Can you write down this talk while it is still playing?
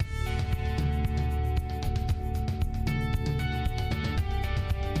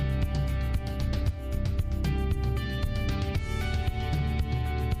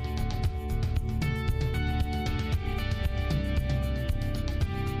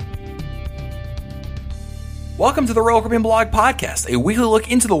Welcome to the Royal Caribbean Blog Podcast, a weekly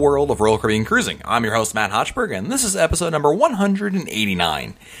look into the world of Royal Caribbean cruising. I'm your host, Matt Hochberg, and this is episode number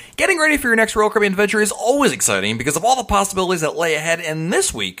 189. Getting ready for your next Royal Caribbean adventure is always exciting because of all the possibilities that lay ahead, and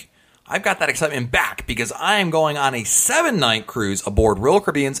this week, I've got that excitement back because I am going on a 7-night cruise aboard Royal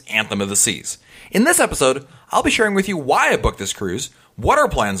Caribbean's Anthem of the Seas. In this episode, I'll be sharing with you why I booked this cruise, what our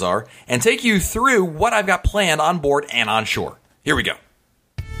plans are, and take you through what I've got planned on board and on shore. Here we go.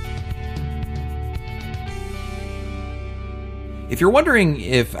 If you're wondering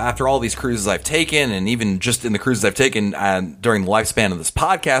if after all these cruises I've taken, and even just in the cruises I've taken during the lifespan of this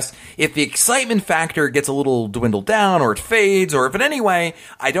podcast, if the excitement factor gets a little dwindled down, or it fades, or if in any way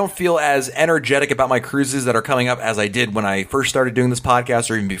I don't feel as energetic about my cruises that are coming up as I did when I first started doing this podcast,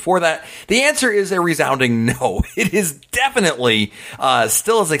 or even before that, the answer is a resounding no. It is definitely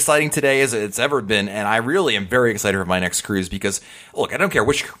still as exciting today as it's ever been, and I really am very excited for my next cruise because, look, I don't care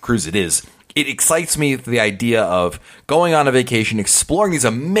which cruise it is. It excites me, the idea of going on a vacation, exploring these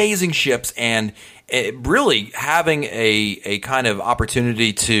amazing ships, and really having a kind of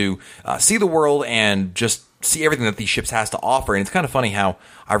opportunity to see the world and just see everything that these ships has to offer. And it's kind of funny how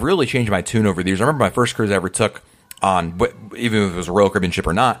I've really changed my tune over the years. I remember my first cruise I ever took on, even if it was a Royal Caribbean ship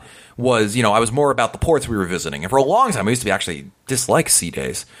or not, was, I was more about the ports we were visiting. And for a long time, I used to actually dislike sea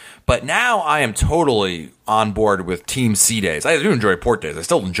days. But now I am totally on board with Team Sea Days. I do enjoy port days. I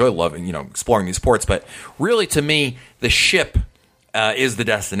still enjoy loving, exploring these ports. But really, to me, the ship is the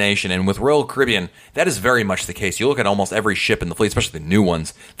destination. And with Royal Caribbean, that is very much the case. You look at almost every ship in the fleet, especially the new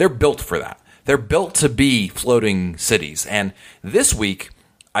ones, they're built for that. They're built to be floating cities. And this week,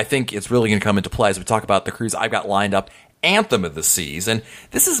 I think it's really going to come into play as we talk about the cruise I've got lined up, Anthem of the Seas. And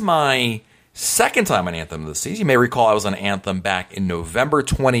this is my second time on Anthem of the Seas. You may recall I was on Anthem back in November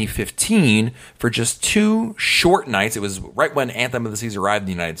 2015 for just 2 short nights. It was right when Anthem of the Seas arrived in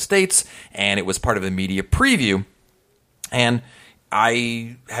the United States, and it was part of a media preview. And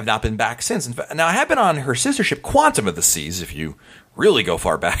I have not been back since. In fact, now, I have been on her sister ship, Quantum of the Seas. If you really go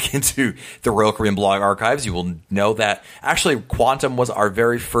far back into the Royal Caribbean blog archives, you will know that actually Quantum was our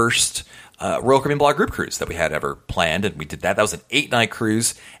very first Royal Caribbean blog group cruise that we had ever planned, and we did that. That was an 8-night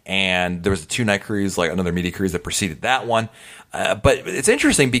cruise, and there was a 2-night cruise, like another media cruise that preceded that one. But it's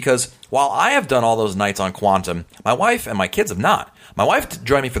interesting because while I have done all those nights on Quantum, my wife and my kids have not. My wife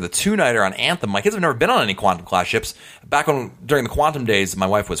joined me for the 2-nighter on Anthem. My kids have never been on any Quantum class ships. Back during the Quantum days, my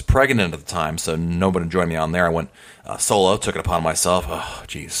wife was pregnant at the time, so nobody joined me on there. I went solo, took it upon myself. Oh,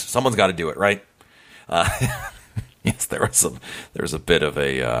 geez, someone's got to do it, right? Yes, there was a bit of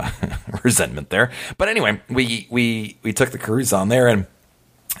a resentment there, but anyway, we took the cruise on there, and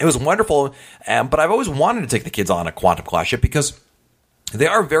it was wonderful. But I've always wanted to take the kids on a Quantum class ship because they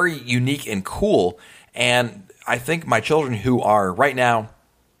are very unique and cool. And I think my children, who are right now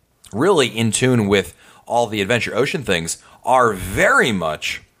really in tune with all the Adventure Ocean things, are very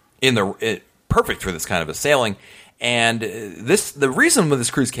much perfect for this kind of a sailing. And the reason when this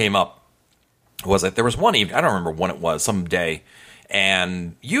cruise came up was that there was one evening, I don't remember when it was, some day,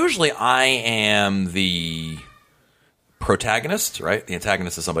 and usually I am the protagonist, right? The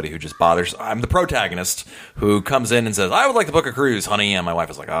antagonist is somebody who just bothers. I'm the protagonist who comes in and says, I would like to book a cruise, honey, and my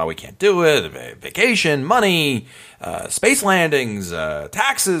wife is like, oh, we can't do it, vacation, money, space landings,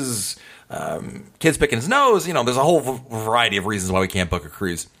 taxes, kids picking his nose, there's a whole variety of reasons why we can't book a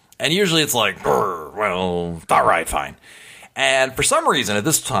cruise, and usually it's like, well, all right, fine. And for some reason at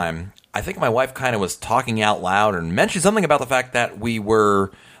this time, I think my wife kind of was talking out loud and mentioned something about the fact that we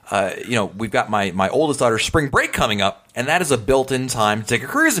were, we've got my oldest daughter's spring break coming up, and that is a built-in time to take a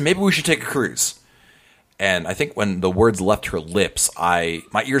cruise, and maybe we should take a cruise. And I think when the words left her lips,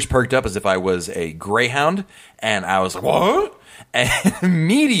 my ears perked up as if I was a greyhound, and I was like, what? And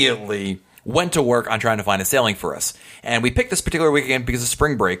immediately went to work on trying to find a sailing for us. And we picked this particular weekend because of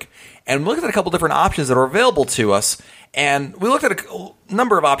spring break, and we looked at a couple different options that are available to us. And we looked at a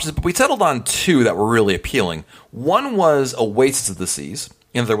number of options, but we settled on 2 that were really appealing. One was Oasis of the Seas,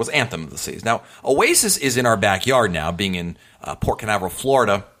 and there was Anthem of the Seas. Now, Oasis is in our backyard now, being in Port Canaveral,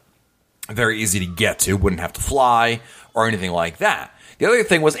 Florida. Very easy to get to, wouldn't have to fly or anything like that. The other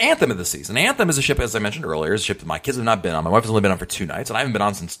thing was Anthem of the Seas. And Anthem is a ship, as I mentioned earlier, is a ship that my kids have not been on. My wife has only been on for 2 nights, and I haven't been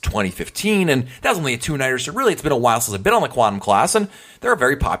on since 2015, and that was only a 2-nighter, so really it's been a while since I've been on the Quantum class, and they're a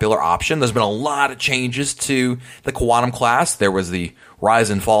very popular option. There's been a lot of changes to the Quantum class. There was the rise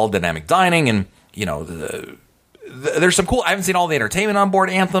and fall of dynamic dining, and, there's some cool, I haven't seen all the entertainment on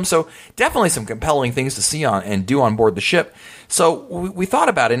board Anthem, so definitely some compelling things to see on and do on board the ship. So we thought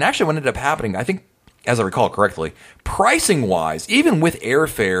about it, and actually what ended up happening, I think, as I recall correctly, pricing-wise, even with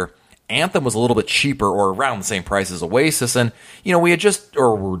airfare, Anthem was a little bit cheaper or around the same price as Oasis. And, we had just,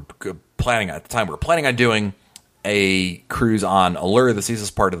 or we're planning at the time, we were planning on doing a cruise on Allure of the Seas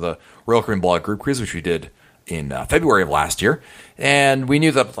as part of the Royal Caribbean Blog Group Cruise, which we did in February of last year. And we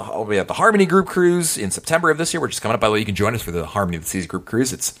knew that we had the Harmony Group Cruise in September of this year, which is coming up. By the way, you can join us for the Harmony of the Seas Group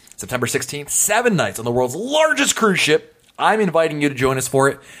Cruise. It's September 16th, 7 nights on the world's largest cruise ship. I'm inviting you to join us for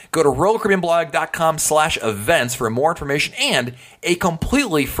it. Go to RoyalCaribbeanBlog.com/events for more information and a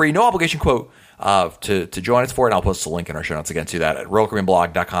completely free, no obligation quote to join us for it. I'll post a link in our show notes again to that at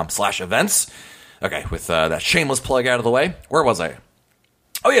RoyalCaribbeanBlog.com/events. Okay, with that shameless plug out of the way, where was I?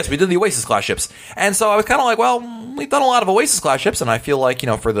 Oh, yes, we did the Oasis-class ships. And so I was kind of like, well, we've done a lot of Oasis-class ships, and I feel like,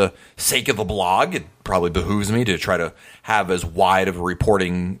 for the sake of the blog, it probably behooves me to try to have as wide of a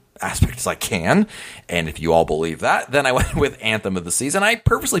reporting aspect as I can. And if you all believe that, then I went with Anthem of the Seas. And I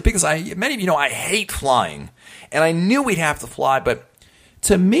purposely picked this. Many of you know I hate flying, and I knew we'd have to fly, but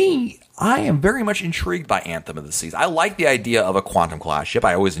to me, I am very much intrigued by Anthem of the Seas. I like the idea of a Quantum-class ship.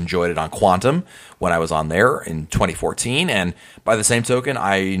 I always enjoyed it on Quantum when I was on there in 2014. And by the same token,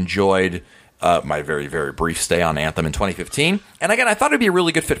 I enjoyed my very, very brief stay on Anthem in 2015. And again, I thought it'd be a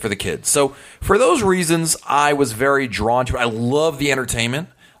really good fit for the kids. So for those reasons, I was very drawn to it. I love the entertainment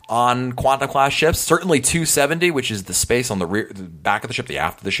on Quantum-class ships. Certainly 270, which is the space on the the back of the ship, the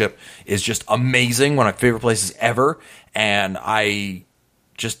aft of the ship, is just amazing. One of my favorite places ever. And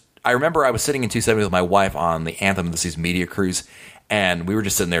I remember I was sitting in 270 with my wife on the Anthem of the Seas media cruise, and we were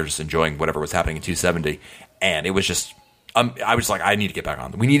just sitting there just enjoying whatever was happening in 270, and it was just, I was like, I need to get back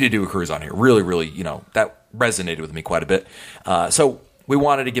on. We need to do a cruise on here. Really, really, that resonated with me quite a bit. So we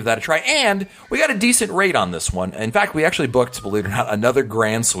wanted to give that a try, and we got a decent rate on this one. In fact, we actually booked, believe it or not, another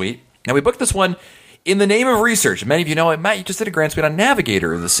Grand Suite. Now, we booked this one in the name of research. Many of you know, Matt, you just did a Grand Suite on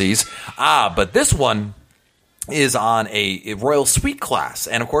Navigator of the Seas. But this one is on a Royal Suite class.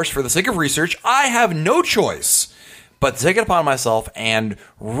 And of course, for the sake of research, I have no choice but to take it upon myself and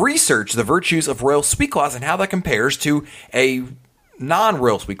research the virtues of Royal Suite class and how that compares to a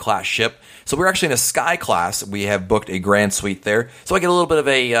non-Royal Suite class ship. So we're actually in a Sky class. We have booked a Grand Suite there. So I get a little bit of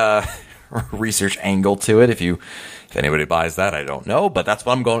a research angle to it. If anybody buys that, I don't know. But that's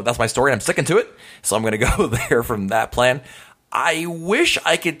what I'm going. That's my story. I'm sticking to it. So I'm going to go there from that plan. I wish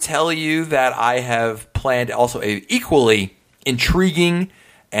I could tell you that I have planned also a equally intriguing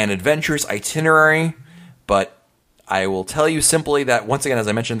and adventurous itinerary, but I will tell you simply that, once again, as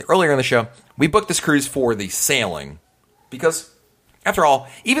I mentioned earlier in the show, we booked this cruise for the sailing because, after all,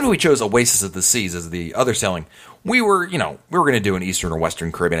 even if we chose Oasis of the Seas as the other sailing, we were going to do an Eastern or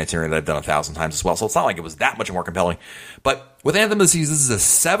Western Caribbean itinerary that I've done 1,000 times as well, so it's not like it was that much more compelling. But with Anthem of the Seas, this is a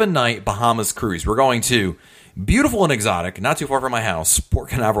 7-night Bahamas cruise. We're going to beautiful and exotic, not too far from my house, Port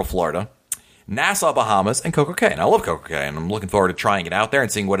Canaveral, Florida, Nassau, Bahamas, and Coco Cay. And I love Coco Cay, and I'm looking forward to trying it out there and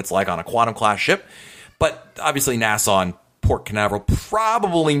seeing what it's like on a Quantum-class ship. But obviously Nassau and Port Canaveral,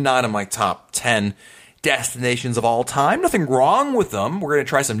 probably not in my top 10 destinations of all time. Nothing wrong with them. We're going to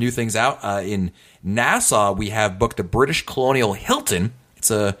try some new things out. In Nassau, we have booked a British Colonial Hilton.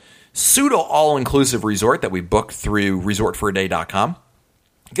 It's a pseudo all-inclusive resort that we booked through resortforaday.com.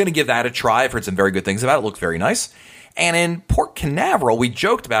 Going to give that a try. I've heard some very good things about it. It looks very nice. And in Port Canaveral, we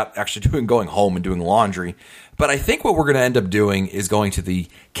joked about actually going home and doing laundry. But I think what we're going to end up doing is going to the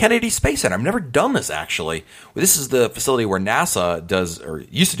Kennedy Space Center. I've never done this, actually. This is the facility where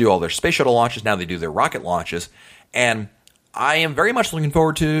NASA used to do all their space shuttle launches. Now they do their rocket launches. And I am very much looking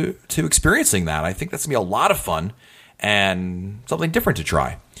forward to experiencing that. I think that's going to be a lot of fun and something different to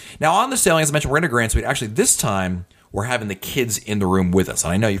try. Now, on the sailing, as I mentioned, we're in a Grand Suite. Actually, this time, we're having the kids in the room with us.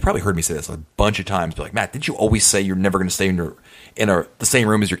 And I know you've probably heard me say this a bunch of times. Be like, Matt, did you always say you're never going to stay in the same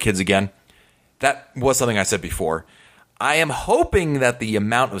room as your kids again? That was something I said before. I am hoping that the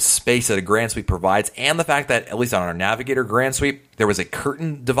amount of space that a Grand Suite provides and the fact that, at least on our Navigator Grand Suite, there was a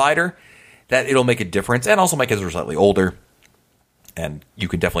curtain divider, that it'll make a difference. And also my kids are slightly older. And you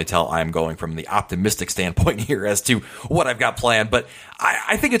can definitely tell I'm going from the optimistic standpoint here as to what I've got planned. But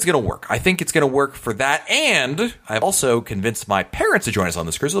I think it's going to work. I think it's going to work for that. And I've also convinced my parents to join us on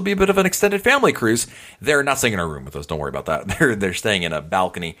this cruise. It'll be a bit of an extended family cruise. They're not staying in our room with us. Don't worry about that. They're staying in a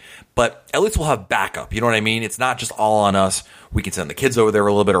balcony. But at least we'll have backup. You know what I mean? It's not just all on us. We can send the kids over there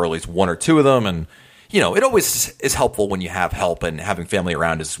a little bit, or at least one or two of them. And, it always is helpful when you have help, and having family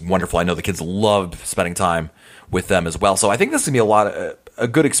around is wonderful. I know the kids loved spending time with them as well. So I think this is going to be a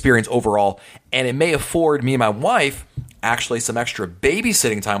good experience overall, and it may afford me and my wife actually some extra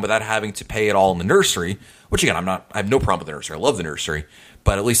babysitting time without having to pay it all in the nursery, which again, I have no problem with the nursery. I love the nursery,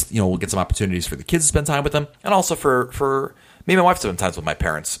 but at least, we'll get some opportunities for the kids to spend time with them, and also for me and my wife to spend time with my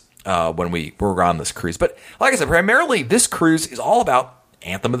parents when we're on this cruise. But like I said, primarily this cruise is all about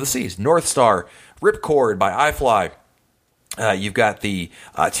Anthem of the Seas, North Star, Ripcord by iFly. You've got the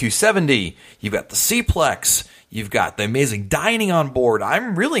 270, you've got the Seaplex, You've got the amazing dining on board.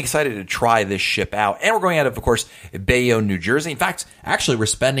 I'm really excited to try this ship out. And we're going out of course, Bayonne, New Jersey. In fact, actually, we're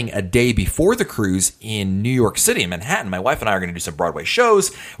spending a day before the cruise in New York City, in Manhattan. My wife and I are going to do some Broadway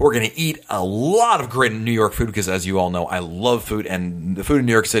shows. We're going to eat a lot of great New York food because, as you all know, I love food. And the food in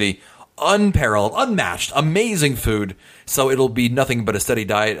New York City, unparalleled, unmatched, amazing food. So it'll be nothing but a steady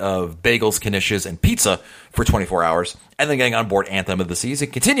diet of bagels, knishes, and pizza for 24 hours. And then getting on board Anthem of the Seas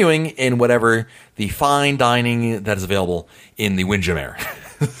and continuing in whatever the fine dining that is available in the Windjammer Air.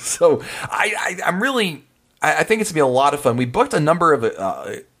 So I'm really, I think it's going to be a lot of fun. We booked a number of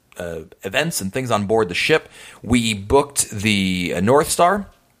events and things on board the ship. We booked the North Star.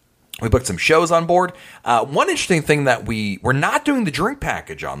 We booked some shows on board. One interesting thing that we're not doing the drink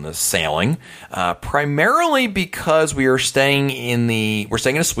package on this sailing, primarily because we're staying in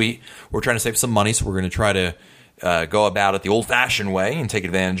a suite. We're trying to save some money, so we're going to try to go about it the old-fashioned way and take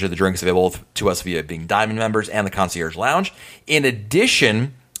advantage of the drinks available to us via being Diamond members and the Concierge Lounge. In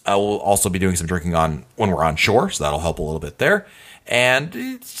addition, we'll also be doing some drinking when we're on shore, so that'll help a little bit there. And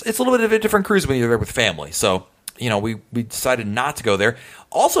it's a little bit of a different cruise when you're there with family, so we decided not to go there.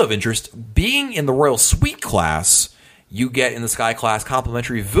 Also of interest, being in the Royal Suite class, you get in the Sky class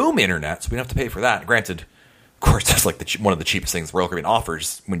complimentary Voom internet, so we don't have to pay for that. Granted, of course, that's like one of the cheapest things Royal Caribbean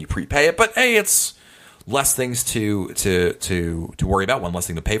offers when you prepay it, but hey, it's less things to worry about, one less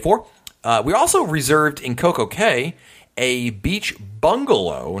thing to pay for. We also reserved in Coco Cay a beach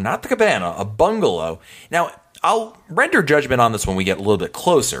bungalow, not the cabana, a bungalow. Now, I'll render judgment on this when we get a little bit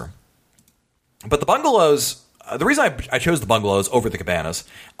closer, but the bungalows, the reason I chose the bungalows over the cabanas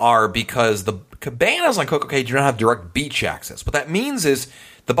are because the cabanas on Coco Cay do not have direct beach access. What that means is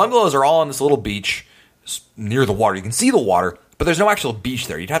the bungalows are all on this little beach near the water. You can see the water, but there's no actual beach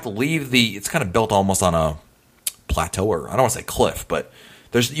there. You'd have to leave it's kind of built almost on a plateau, or I don't want to say cliff, but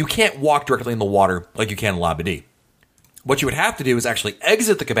you can't walk directly in the water like you can in Labadee. What you would have to do is actually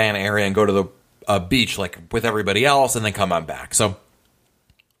exit the cabana area and go to the beach like with everybody else and then come on back. So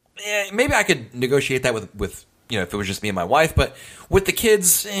maybe I could negotiate that with if it was just me and my wife, but with the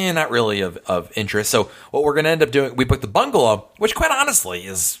kids, not really of interest. So what we're going to end up doing, we booked the bungalow, which quite honestly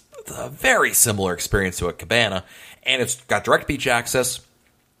is a very similar experience to a cabana, and it's got direct beach access.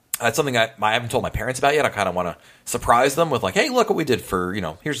 It's something I haven't told my parents about yet. I kind of want to surprise them with like, hey, look what we did for,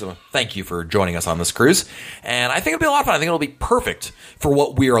 here's a thank you for joining us on this cruise. And I think it'll be a lot of fun. I think it'll be perfect for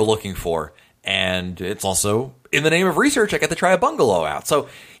what we are looking for. And it's also, in the name of research, I get to try a bungalow out. So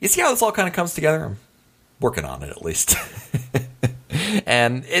you see how this all kind of comes together? I'm working on it, at least.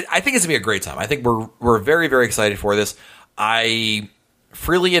 And I think it's going to be a great time. I think we're very, very excited for this. I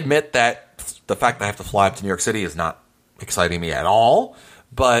freely admit that the fact that I have to fly up to New York City is not exciting me at all.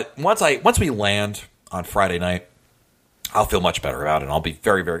 But once we land on Friday night, I'll feel much better about it. And I'll be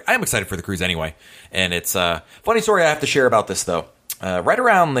very, very... I am excited for the cruise anyway. And it's a funny story I have to share about this, though. Right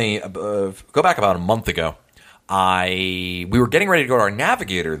around go back about a month ago, we were getting ready to go to our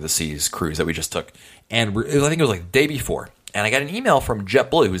Navigator of the Seas cruise that we just took. And I think it was like the day before. And I got an email from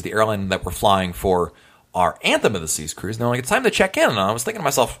JetBlue, who's the airline that we're flying for our Anthem of the Seas cruise. And they're like, it's time to check in. And I was thinking to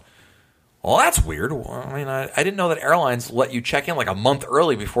myself, well, that's weird. I mean, I didn't know that airlines let you check in like a month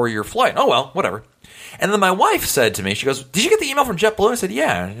early before your flight. Oh, well, whatever. And then my wife said to me, she goes, did you get the email from JetBlue? I said,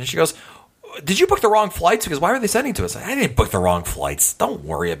 yeah. And she goes, did you book the wrong flights? Because why were they sending to us? I didn't book the wrong flights. Don't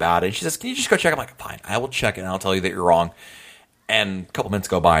worry about it. She says, can you just go check? I'm like, fine, I will check it and I'll tell you that you're wrong. And a couple minutes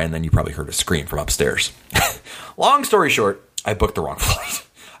go by and then you probably heard a scream from upstairs. Long story short, I booked the wrong flight.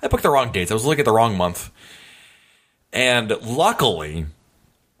 I booked the wrong dates. I was looking at the wrong month. And luckily,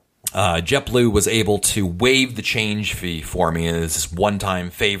 JetBlue was able to waive the change fee for me as this one-time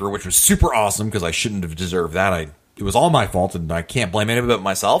favor, which was super awesome because I shouldn't have deserved that. It was all my fault, and I can't blame anybody but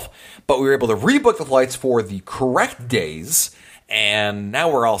myself. But we were able to rebook the flights for the correct days, and now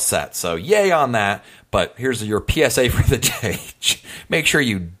we're all set. So yay on that. But here's your PSA for the day. Make sure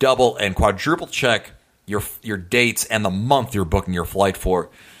you double and quadruple check your dates and the month you're booking your flight for.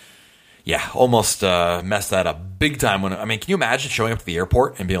 Yeah, almost messed that up big time. Can you imagine showing up to the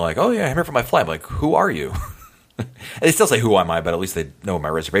airport and being like, oh, yeah, I'm here for my flight. I'm like, who are you? They still say, who am I? But at least they know my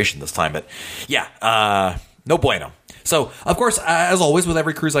reservation this time. But yeah, no bueno. So, of course, as always, with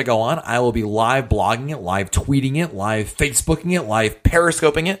every cruise I go on, I will be live blogging it, live tweeting it, live Facebooking it, live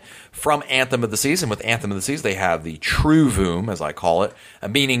periscoping it from Anthem of the Seas. And with Anthem of the Seas, they have the true Voom, as I call it,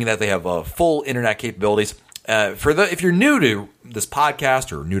 meaning that they have full internet capabilities. If you're new to this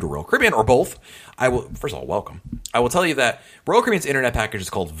podcast or new to Royal Caribbean or both, first of all, welcome. I will tell you that Royal Caribbean's internet package is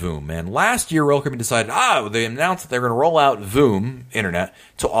called Voom. And last year, Royal Caribbean decided, they announced that they're going to roll out Voom internet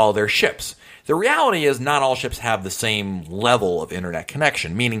to all their ships. The reality is not all ships have the same level of internet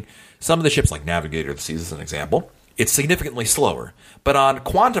connection, meaning some of the ships, like Navigator of the Seas as an example, it's significantly slower. But on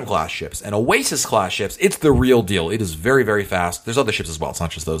Quantum-class ships and Oasis-class ships, it's the real deal. It is very, very fast. There's other ships as well. It's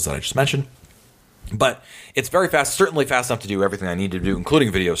not just those that I just mentioned. But it's very fast, certainly fast enough to do everything I need to do,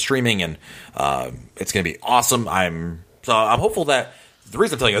 including video streaming, and it's going to be awesome. I'm hopeful that the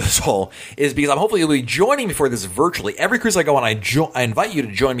reason I'm telling you this all is because I'm hopefully you'll be joining me for this virtually. Every cruise I go on, I invite you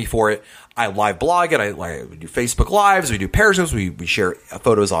to join me for it. I live blog it. We do Facebook Lives. We do Periscopes. We share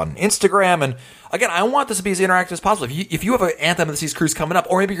photos on Instagram. And again, I want this to be as interactive as possible. If you have an Anthem of the Seas cruise coming up,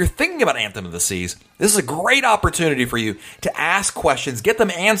 or maybe you're thinking about Anthem of the Seas, this is a great opportunity for you to ask questions, get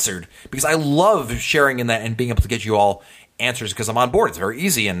them answered, because I love sharing in that and being able to get you all answers because I'm on board. It's very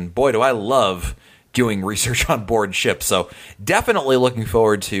easy, and boy, do I love doing research on board ships. So definitely looking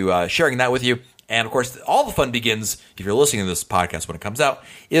forward to sharing that with you. And, of course, all the fun begins, if you're listening to this podcast when it comes out,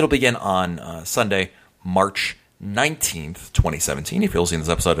 it'll begin on Sunday, March 19th, 2017. If you're listening to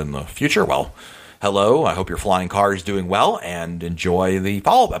this episode in the future, well, hello. I hope your flying car is doing well, and enjoy the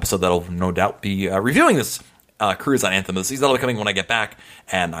follow-up episode that'll no doubt be reviewing this cruise on Anthem of the Seas. That'll be coming when I get back,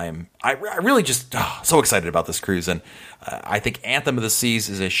 and I really just so excited about this cruise. And I think Anthem of the Seas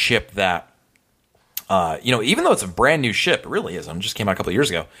is a ship that, even though it's a brand new ship, it really is. It just came out a couple of years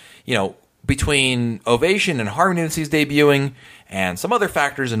ago, between Ovation and Harmony of the Seas debuting and some other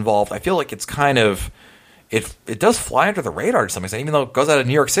factors involved, I feel like it's kind of, it does fly under the radar to some extent, even though it goes out of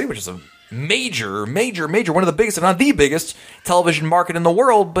New York City, which is a major, one of the biggest, if not the biggest, television market in the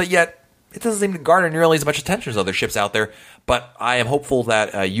world, but yet it doesn't seem to garner nearly as much attention as other ships out there. But I am hopeful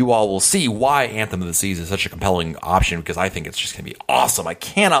that you all will see why Anthem of the Seas is such a compelling option, because I think it's just going to be awesome. I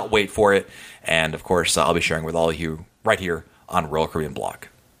cannot wait for it. And, of course, I'll be sharing with all of you right here on Royal Caribbean Blog.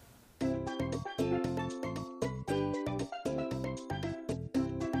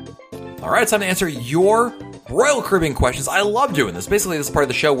 All right, it's time to answer your Royal Caribbean questions. I love doing this. Basically, this is part of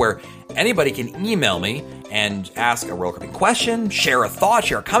the show where anybody can email me and ask a Royal Caribbean question, share a thought,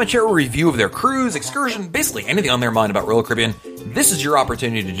 share a comment, share a review of their cruise, excursion, basically anything on their mind about Royal Caribbean. This is your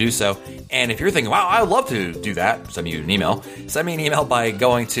opportunity to do so. And if you're thinking, wow, I'd love to do that, send me an email. Send me an email by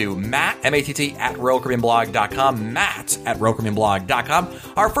going to Matt, M-A-T-T, at RoyalCaribbeanBlog.com, Matt at RoyalCaribbeanBlog.com.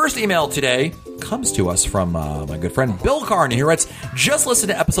 Our first email today comes to us from my good friend Bill Carney, who writes, just listen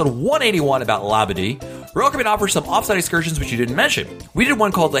to episode 181 about Labadee. Royal Caribbean offers some offsite excursions which you didn't mention. We did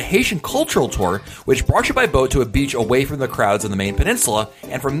one called the Haitian Cultural Tour, which brought you by boat to a beach away from the crowds in the main peninsula,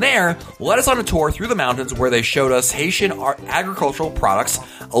 and from there, led us on a tour through the mountains where they showed us Haitian agricultural products,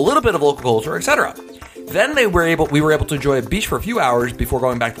 a little bit of local culture, etc. Then we were able to enjoy a beach for a few hours before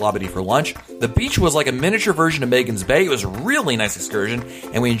going back to Labadee for lunch. The beach was like a miniature version of Magens Bay. It was a really nice excursion,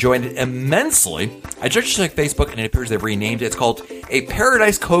 and we enjoyed it immensely. I just checked Facebook, and it appears they've renamed it. It's called A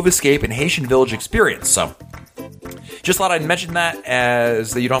Paradise Cove Escape and Haitian Village Experience. So, just thought I'd mention that,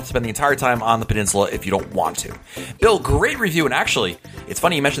 as that you don't have to spend the entire time on the peninsula if you don't want to. Bill, great review, and actually, it's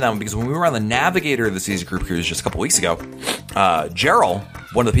funny you mentioned that one, because when we were on the Navigator of the Seas group cruise just a couple weeks ago, Gerald,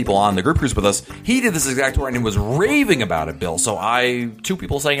 one of the people on the group cruise with us, he did this exact tour and he was raving about it, Bill. So two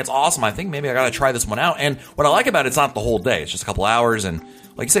people saying it's awesome. I think maybe I got to try this one out. And what I like about it's not the whole day. It's just a couple hours, and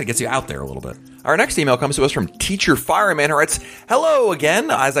like you said, it gets you out there a little bit. Our next email comes to us from Teacher Fireman, who writes, hello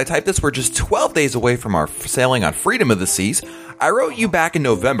again. As I type this, we're just 12 days away from our sailing on Freedom of the Seas. I wrote you back in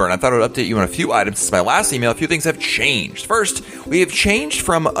November, and I thought I would update you on a few items since my last email. A few things have changed. First, we have changed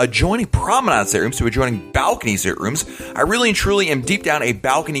from adjoining promenade staterooms to adjoining balcony staterooms. I really and truly am deep down a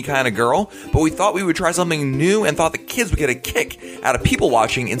balcony kind of girl, but we thought we would try something new and thought the kids would get a kick out of people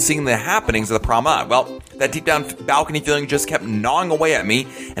watching and seeing the happenings of the promenade. Well, that deep down balcony feeling just kept gnawing away at me,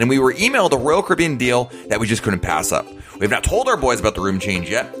 and we were emailed a Royal Caribbean deal that we just couldn't pass up. We have not told our boys about the room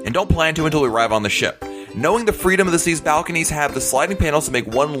change yet, and don't plan to until we arrive on the ship. Knowing the Freedom of the Seas balconies have the sliding panels to make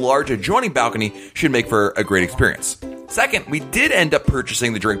one large adjoining balcony should make for a great experience. Second, we did end up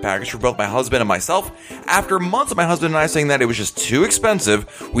purchasing the drink package for both my husband and myself. After months of my husband and I saying that it was just too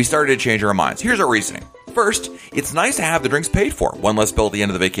expensive, we started to change our minds. Here's our reasoning. First, it's nice to have the drinks paid for. One less bill at the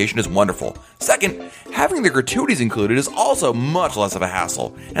end of the vacation is wonderful. Second, having the gratuities included is also much less of a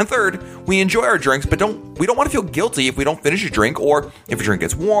hassle. And third, we enjoy our drinks, but we don't want to feel guilty if we don't finish a drink, or if a drink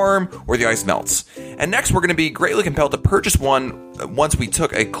gets warm, or the ice melts. And next, we're going to be greatly compelled to purchase one once we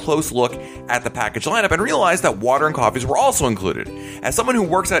took a close look at the package lineup and realized that water and coffees were also included. As someone who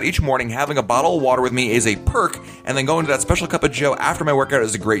works out each morning, having a bottle of water with me is a perk, and then going to that special cup of joe after my workout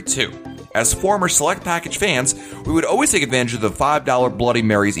is great too. As former select package fans, we would always take advantage of the $5 Bloody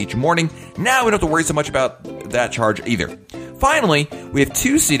Marys each morning. Now we don't have to worry so much about that charge either. Finally, we have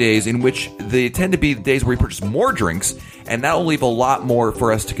 2 sea days in which they tend to be the days where we purchase more drinks, and that will leave a lot more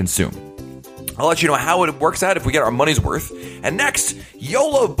for us to consume. I'll let you know how it works out if we get our money's worth. And next,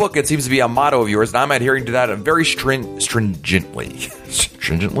 YOLO Book It seems to be a motto of yours, and I'm adhering to that very stringently.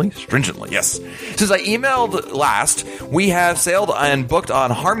 Stringently, yes. Since I emailed last, we have sailed and booked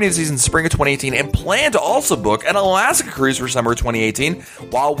on Harmony of the Seas in spring of 2018 and plan to also book an Alaska cruise for summer of 2018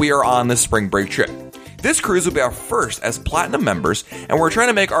 while we are on this spring break trip. This cruise will be our first as Platinum members, and we're trying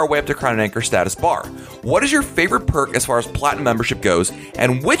to make our way up to Crown and Anchor status bar. What is your favorite perk as far as Platinum membership goes,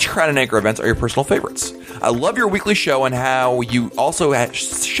 and which Crown and Anchor events are your personal favorites? I love your weekly show and how you also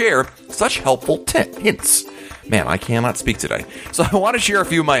share such helpful hints. Man, I cannot speak today. So I want to share a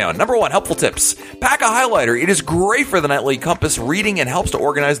few of my own. Number 1, helpful tips. Pack a highlighter. It is great for the nightly compass reading and helps to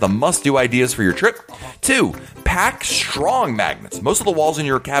organize the must-do ideas for your trip. 2, pack strong magnets. Most of the walls in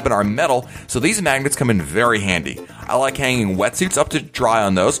your cabin are metal, so these magnets come in very handy. I like hanging wetsuits up to dry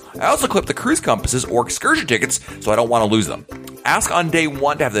on those. I also clip the cruise compasses or excursion tickets, so I don't want to lose them. Ask on day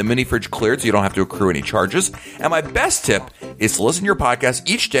 1 to have the mini fridge cleared so you don't have to accrue any charges. And my best tip is to listen to your podcast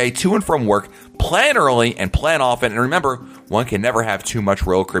each day to and from work. Plan early and plan often. And remember, one can never have too much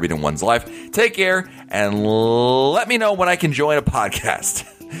Royal Caribbean in one's life. Take care and let me know when I can join a podcast.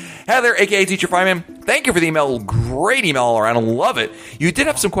 Heather, aka Teacher Fireman, thank you for the email. Great email all around. I love it. You did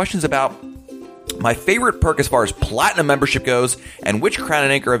have some questions about my favorite perk as far as Platinum membership goes, and which Crown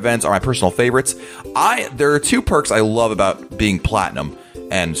and Anchor events are my personal favorites. There are 2 perks I love about being Platinum,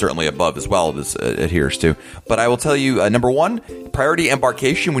 and certainly above as well, this adheres to. But I will tell you, number 1, priority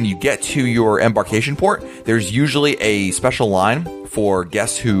embarkation. When you get to your embarkation port, there's usually a special line for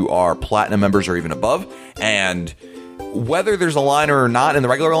guests who are Platinum members or even above, and whether there's a line or not in the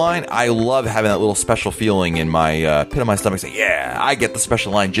regular line, I love having that little special feeling in my pit of my stomach saying, yeah, I get the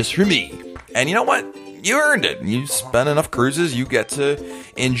special line just for me. And you know what? You earned it. You spend enough cruises, you get to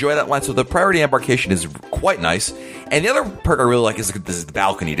enjoy that line. So the priority embarkation is quite nice. And the other perk I really like is the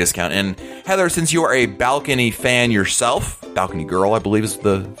balcony discount. And Heather, since you are a balcony fan yourself, balcony girl, I believe is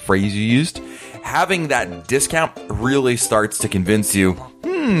the phrase you used, having that discount really starts to convince you,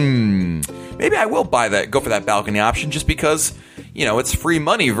 maybe I will go for that balcony option just because, it's free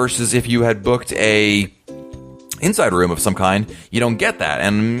money versus if you had booked a inside room of some kind, you don't get that.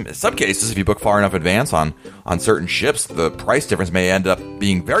 And in some cases, if you book far enough advance on certain ships, the price difference may end up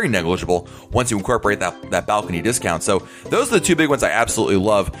being very negligible once you incorporate that balcony discount. So those are the 2 big ones I absolutely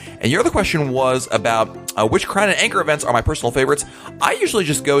love. And your other question was about which Crown and Anchor events are my personal favorites. I usually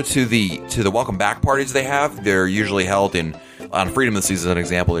just go to the welcome back parties they have. They're usually held on Freedom of the Seas as an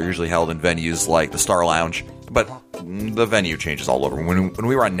example. They're usually held in venues like the Star Lounge, but the venue changes all over. When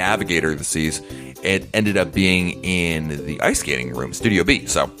we were on Navigator of the Seas, it ended up being in the ice skating room, Studio B.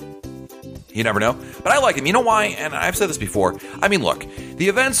 So you never know. But I like them. You know why? And I've said this before. I mean, look, the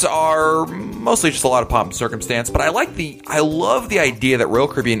events are mostly just a lot of pomp and circumstance, but I love the idea that Royal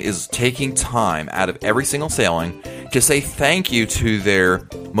Caribbean is taking time out of every single sailing to say thank you to their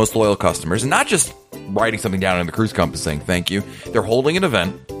most loyal customers, and not just writing something down in the cruise compass saying thank you. They're holding an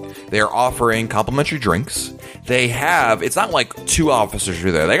event. They're offering complimentary drinks. It's not like 2 officers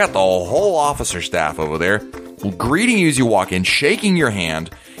are there. They got the whole officer staff over there greeting you as you walk in, shaking your hand.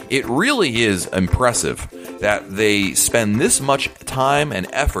 It really is impressive that they spend this much time and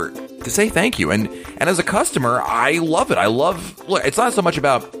effort to say thank you. And as a customer, I love it. Look, it's not so much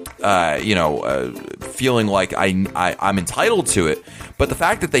about, feeling like I'm entitled to it, but the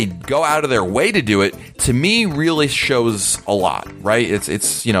fact that they go out of their way to do it, to me, really shows a lot, right?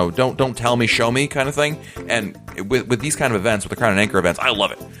 It's don't tell me, show me kind of thing. And with these kind of events, with the Crown and Anchor events, I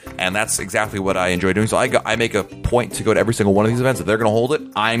love it. And that's exactly what I enjoy doing. So I make a point to go to every single one of these events. If they're going to hold it,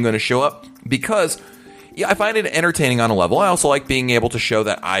 I'm going to show up because I find it entertaining on a level. I also like being able to show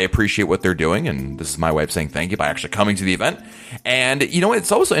that I appreciate what they're doing, and this is my way of saying thank you by actually coming to the event. And,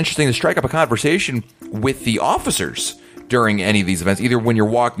 it's also interesting to strike up a conversation with the officers during any of these events, either when you're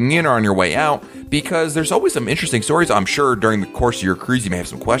walking in or on your way out, because there's always some interesting stories. I'm sure during the course of your cruise, you may have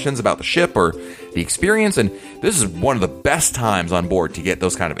some questions about the ship or the experience, and this is one of the best times on board to get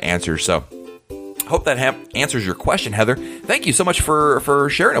those kind of answers. So hope that answers your question, Heather. Thank you so much for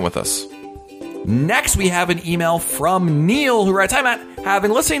sharing it with us. Next, we have an email from Neil, who writes, "Hi, Matt.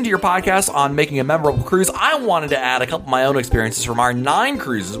 Having listened to your podcast on making a memorable cruise, I wanted to add a couple of my own experiences from our 9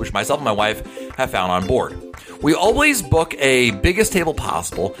 cruises, which myself and my wife have found on board. We always book a biggest table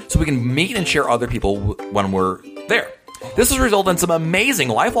possible so we can meet and share other people when we're there. This has resulted in some amazing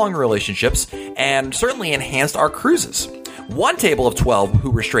lifelong relationships and certainly enhanced our cruises. One table of 12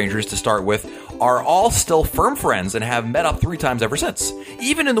 who were strangers to start with are all still firm friends and have met up 3 times ever since.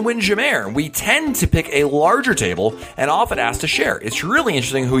 Even in the Windjammer, we tend to pick a larger table and often ask to share. It's really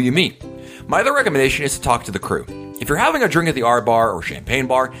interesting who you meet. My other recommendation is to talk to the crew. If you're having a drink at the art bar or champagne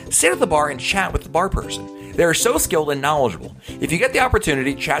bar, sit at the bar and chat with the bar person. They are so skilled and knowledgeable. If you get the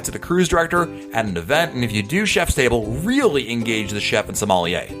opportunity, chat to the cruise director at an event, and if you do chef's table, really engage the chef and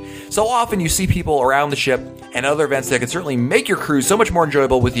sommelier. So often you see people around the ship and other events that can certainly make your cruise so much more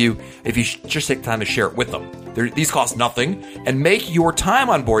enjoyable with you if you just take time to share it with them. These cost nothing and make your time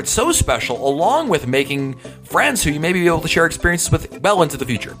on board so special, along with making friends who you may be able to share experiences with well into the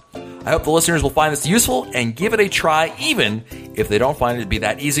future. I hope the listeners will find this useful and give it a try, even if they don't find it to be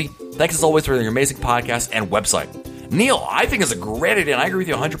that easy. Thanks as always for your amazing podcast and website. Neil, I think it's a great idea, and I agree with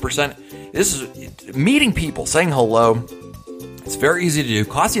you 100%. This is meeting people, saying hello. It's very easy to do,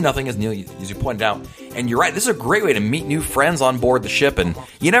 costs you nothing, as Neil, as you pointed out. And you're right, this is a great way to meet new friends on board the ship, and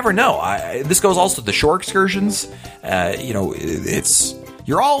you never know. This goes also to the shore excursions.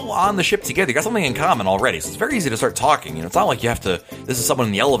 You're all on the ship together. You got something in common already, so it's very easy to start talking. It's not like you have to. This is someone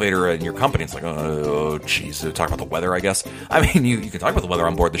in the elevator in your company. It's like, oh, geez, talk about the weather, I guess. I mean, you can talk about the weather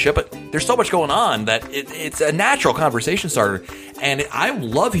on board the ship, but there's so much going on that it's a natural conversation starter. And I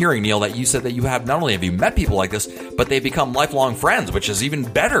love hearing, Neil, that you said that you have not only have you met people like this, but they've become lifelong friends, which is even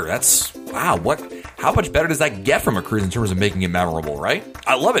better. That's wow. How much better does that get from a cruise in terms of making it memorable, right?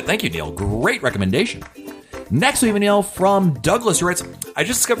 I love it. Thank you, Neil. Great recommendation. Next, we have an email from Douglas, who writes, I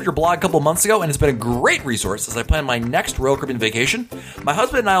just discovered your blog a couple months ago, and it's been a great resource as I plan my next Royal Caribbean vacation. My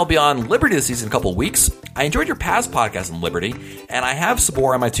husband and I will be on Liberty this season in a couple weeks. I enjoyed your past podcast on Liberty, and I have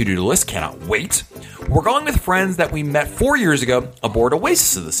Sabor on my to-do list. Cannot wait. We're going with friends that we met 4 years ago aboard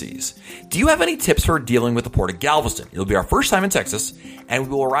Oasis of the Seas. Do you have any tips for dealing with the Port of Galveston? It'll be our first time in Texas, and we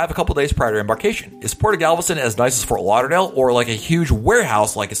will arrive a couple days prior to embarkation. Is Port of Galveston as nice as Fort Lauderdale, or like a huge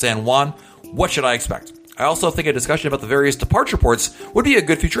warehouse like a San Juan? What should I expect? I also think a discussion about the various departure ports would be a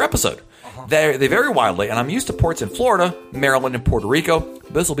good future episode. They vary widely, and I'm used to ports in Florida, Maryland, and Puerto Rico.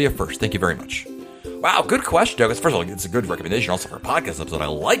 But this will be a first. Thank you very much. Wow, good question, Douglas. First of all, it's a good recommendation also for a podcast episode. I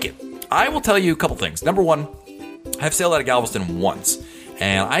like it. I will tell you a couple things. Number one, I've sailed out of Galveston once,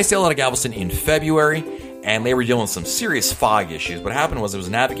 and I sailed out of Galveston in February, and they were dealing with some serious fog issues. What happened was it was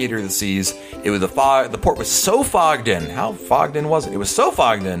Navigator of the Seas. It was the fog. The port was so fogged in. How fogged in was it? It was so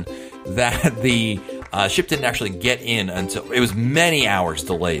fogged in that the ship didn't actually get in until it was many hours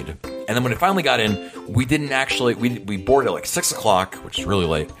delayed. And then when it finally got in, we didn't actually, we boarded at like 6 o'clock, which is really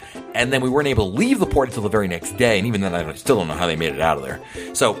late. And then we weren't able to leave the port until the very next day. And even then, I still don't know how they made it out of there.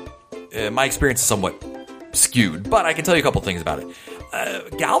 So my experience is somewhat skewed, but I can tell you a couple things about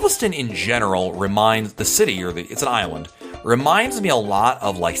it. Galveston in general reminds the city, it's an island, reminds me a lot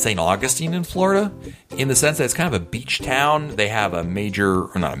of like St. Augustine in Florida, in the sense that it's kind of a beach town. They have a major,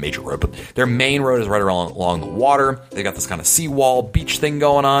 or not a major road, but their main road is right along the water. They got this kind of seawall beach thing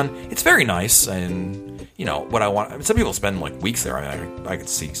going on. It's very nice, and what I want. Some people spend like weeks there. I could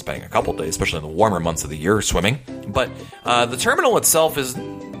see spending a couple days, especially in the warmer months of the year, swimming. But the terminal itself is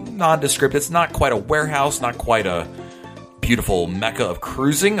nondescript. It's not quite a warehouse, not quite a beautiful mecca of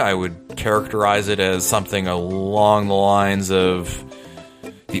cruising. I would characterize it as something along the lines of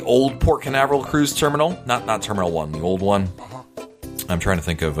the old Port Canaveral cruise terminal, not Terminal 1, the old one. I'm trying to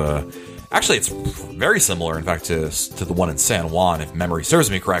think of actually it's very similar, in fact, to the one in San Juan, if memory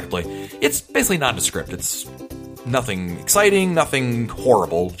serves me correctly. It's basically nondescript. It's nothing exciting, nothing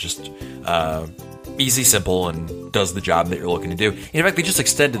horrible, just easy, simple, and does the job that you're looking to do. In fact, they just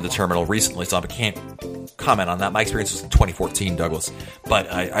extended the terminal recently, so I can't comment on that. My experience was in 2014, Douglas,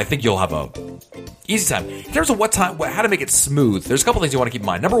 but I think you'll have a easy time. In terms of how to make it smooth, there's a couple things you want to keep in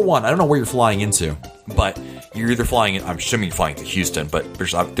mind. Number one, I don't know where you're flying into, but you're either flying, I'm assuming you're flying to Houston, but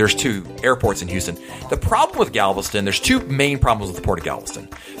there's 2 airports in Houston. The problem with Galveston, there's 2 main problems with the Port of Galveston.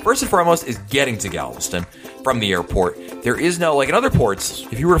 First and foremost is getting to Galveston from the airport. There is no, like in other ports,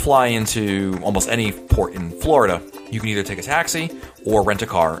 if you were to fly into almost any port in Florida, you can either take a taxi or rent a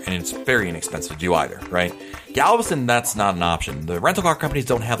car, and it's very inexpensive to do either, right? Galveston, that's not an option. The rental car companies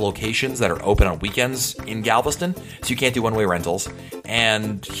don't have locations that are open on weekends in Galveston, so you can't do one-way rentals.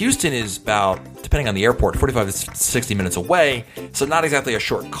 And Houston is about, depending on the airport, 45 to 60 minutes away, so not exactly a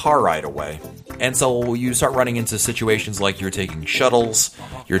short car ride away. And so you start running into situations like you're taking shuttles,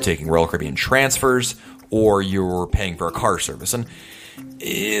 you're taking Royal Caribbean transfers, or you're paying for a car service. And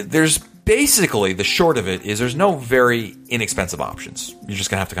there's basically, the short of it is there's no very inexpensive options. You're just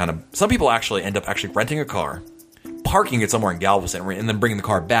going to have to some people actually end up renting a car, parking it somewhere in Galveston, and then bringing the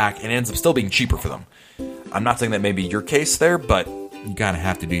car back, and it ends up still being cheaper for them. I'm not saying that may be your case there, but you kind of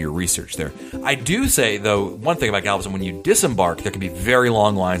have to do your research there. I do say, though, one thing about Galveston, when you disembark, there can be very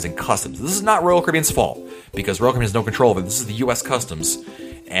long lines in customs. This is not Royal Caribbean's fault, because Royal Caribbean has no control of it. This is the U.S. Customs,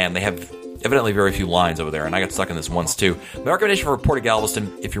 and they have evidently very few lines over there, and I got stuck in this once, too. My recommendation for Port of Galveston,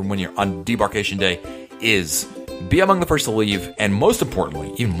 when you're on debarkation day, is be among the first to leave, and most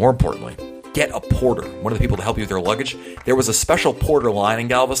importantly, even more importantly, get a porter, one of the people to help you with your luggage. There was a special porter line in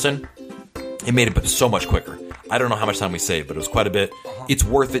Galveston. It made it so much quicker. I don't know how much time we saved, but it was quite a bit. It's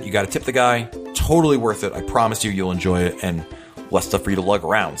worth it. You got to tip the guy. Totally worth it. I promise you'll enjoy it, and less stuff for you to lug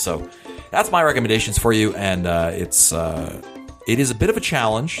around. So that's my recommendations for you, and it is a bit of a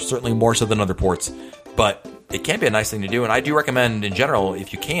challenge, certainly more so than other ports, but it can be a nice thing to do. And I do recommend, in general,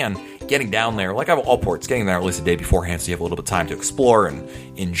 if you can, getting down there, like all ports, getting there at least a day beforehand so you have a little bit of time to explore and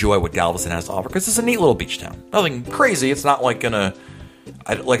enjoy what Galveston has to offer, because it's a neat little beach town. Nothing crazy. It's not like gonna...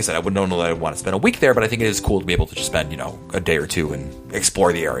 like I said, I wouldn't know that I would want to spend a week there, but I think it is cool to be able to just spend, a day or two and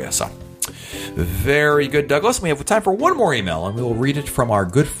explore the area. So, very good, Douglas. We have time for one more email, and we will read it from our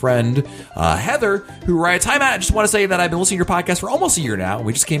good friend, Heather, who writes, "Hi, Matt. I just want to say that I've been listening to your podcast for almost a year now, and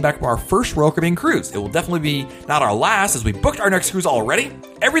we just came back from our first Royal Caribbean cruise. It will definitely be not our last, as we booked our next cruise already.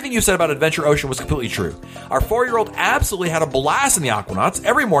 Everything you said about Adventure Ocean was completely true. Our 4-year-old absolutely had a blast in the Aquanauts.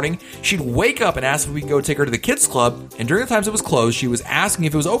 Every morning, she'd wake up and ask if we could go take her to the kids' club, and during the times it was closed, she was asking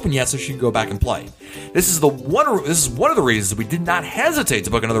if it was open yet so she could go back and play. This is one of the reasons we did not hesitate to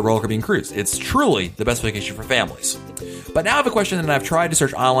book another Royal Caribbean cruise. It's truly the best vacation for families. But now I have a question, and I've tried to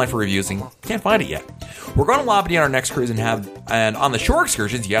search online for reviews and can't find it yet. We're going to Labadee on our next cruise, and on the shore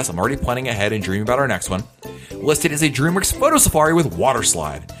excursions, yes, I'm already planning ahead and dreaming about our next one. Listed is a DreamWorks photo safari with water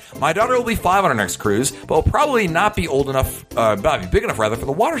slide. My daughter will be 5 on our next cruise, but will probably not be big enough for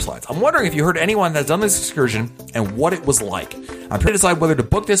the water slides. I'm wondering if you heard anyone that's done this excursion and what it was like. I'm trying to decide whether to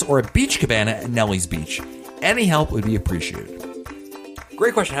book this or a beach cabana at Nellie's Beach. Any help would be appreciated."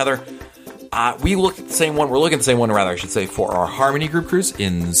 Great question, Heather. We looked at the same one. We're looking at the same one, rather, I should say, for our Harmony Group cruise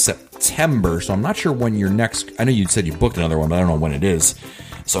in September. So I'm not sure when your next... I know you said you booked another one, but I don't know when it is.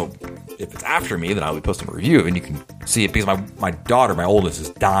 So if it's after me, then I'll be posting a review, and you can see it, because my daughter, my oldest, is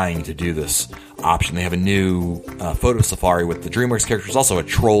dying to do this option. They have a new photo safari with the DreamWorks characters, also a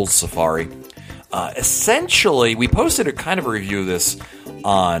Trolls safari. Essentially, we posted a kind of a review of this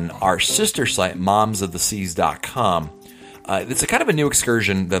on our sister site, momsoftheseas.com. It's a kind of a new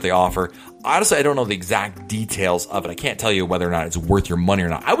excursion that they offer. Honestly, I don't know the exact details of it. I can't tell you whether or not it's worth your money or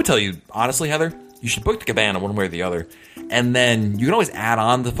not. I would tell you, honestly, Heather, you should book the cabana one way or the other. And then you can always add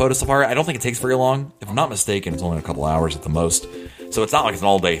on the photo safari. I don't think it takes very long. If I'm not mistaken, it's only a couple hours at the most. So it's not like it's an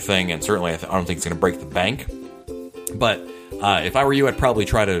all-day thing, and certainly I don't think it's going to break the bank. But if I were you, I'd probably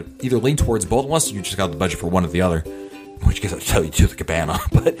try to either lean towards both, unless you just got the budget for one or the other. In which case I'd tell you to the cabana.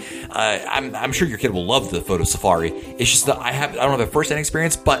 But I'm sure your kid will love the photo safari. It's just that I don't have a first-hand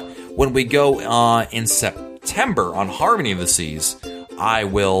experience, but when we go in September on Harmony of the Seas, I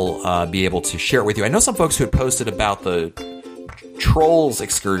will be able to share it with you. I know some folks who had posted about the Trolls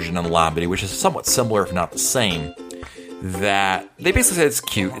excursion on Labadee, which is somewhat similar, if not the same, that they basically said it's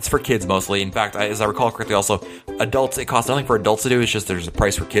cute. It's for kids mostly. In fact, as I recall correctly, also, adults, it costs nothing for adults to do. It's just there's a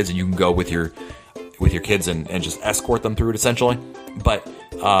price for kids, and you can go with your kids and just escort them through it, essentially. But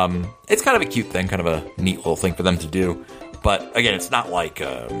it's kind of a cute thing, kind of a neat little thing for them to do. But again, it's not like...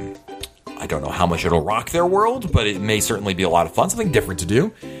 I don't know how much it'll rock their world, but it may certainly be a lot of fun, something different to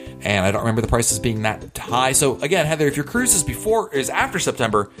do. And I don't remember the prices being that high. So again, Heather, if your cruise is after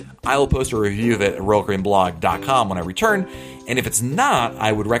September, I will post a review of it at RoyalCaribbeanBlog.com when I return. And if it's not,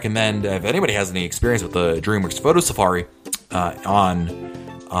 I would recommend, if anybody has any experience with the DreamWorks Photo Safari on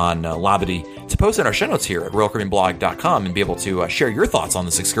Labadee, to post in our show notes here at RoyalCaribbeanBlog.com and be able to share your thoughts on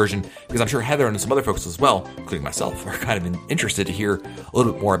this excursion, because I'm sure Heather and some other folks as well, including myself, are kind of interested to hear a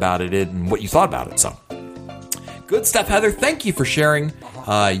little bit more about it and what you thought about it. So, good stuff, Heather. Thank you for sharing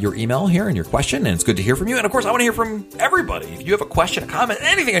your email here and your question, and it's good to hear from you. And of course, I want to hear from everybody. If you have a question, a comment,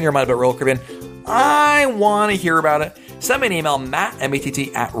 anything on your mind about Royal Caribbean, I want to hear about it. Send me an email, Matt,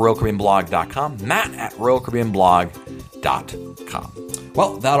 M-A-T-T, at RoyalCaribbeanBlog.com, Matt at RoyalCaribbeanBlog.com.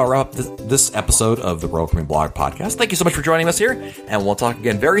 Well, that'll wrap up this episode of the Royal Caribbean Blog Podcast. Thank you so much for joining us here, and we'll talk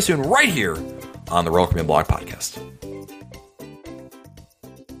again very soon right here on the Royal Caribbean Blog Podcast.